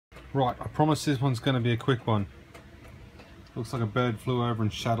Right, I promise this one's going to be a quick one. Looks like a bird flew over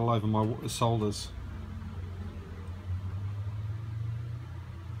and shat all over my solders.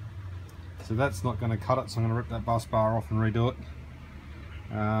 So that's not going to cut it, so I'm going to rip that bus bar off and redo it.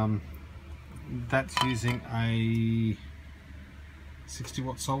 That's using a 60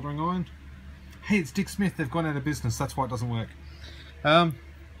 watt soldering iron. Hey, it's Dick Smith, they've gone out of business, that's why it doesn't work.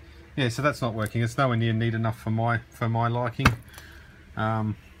 Yeah, so that's not working. It's nowhere near neat enough for my liking.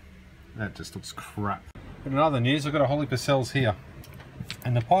 That just looks crap. But in other news, I've got a whole heap of cells here,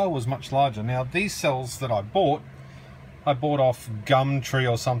 and the pile was much larger. Now these cells that I bought off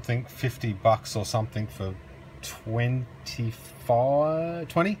Gumtree or something, 50 bucks or something for 20.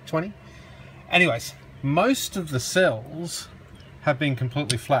 Anyways, most of the cells have been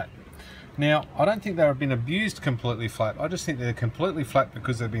completely flat. Now, I don't think they've been abused completely flat. I just think they're completely flat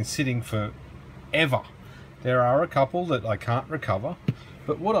because they've been sitting forever. There are a couple that I can't recover,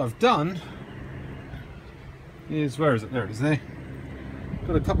 but what I've done is, where is it? There it is there.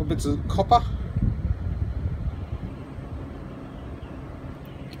 Got a couple of bits of copper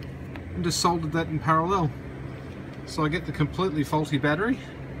and just soldered that in parallel. So I get the completely faulty battery,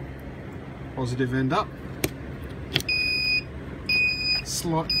 positive end up,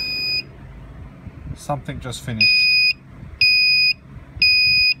 slot, something just finished.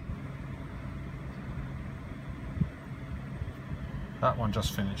 That one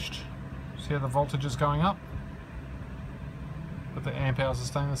just finished. See how the voltage is going up? But the amp hours are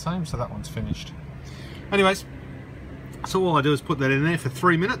staying the same, so that one's finished. Anyways, so all I do is put that in there for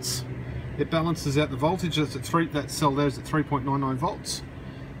 3 minutes. It balances out the voltage. That's at that cell there is at 3.99 volts.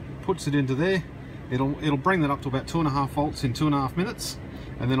 Puts it into there. It'll bring that up to about 2.5 volts in 2.5 minutes,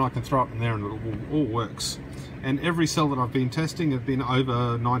 and then I can throw it in there and it all works. And every cell that I've been testing have been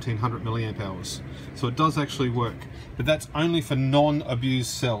over 1900 milliamp hours. So it does actually work, but that's only for non-abused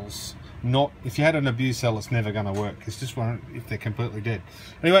cells. Not if you had an abused cell, it's never going to work. It's just one if they're completely dead.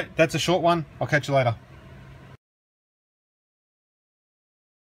 Anyway, that's a short one. I'll catch you later.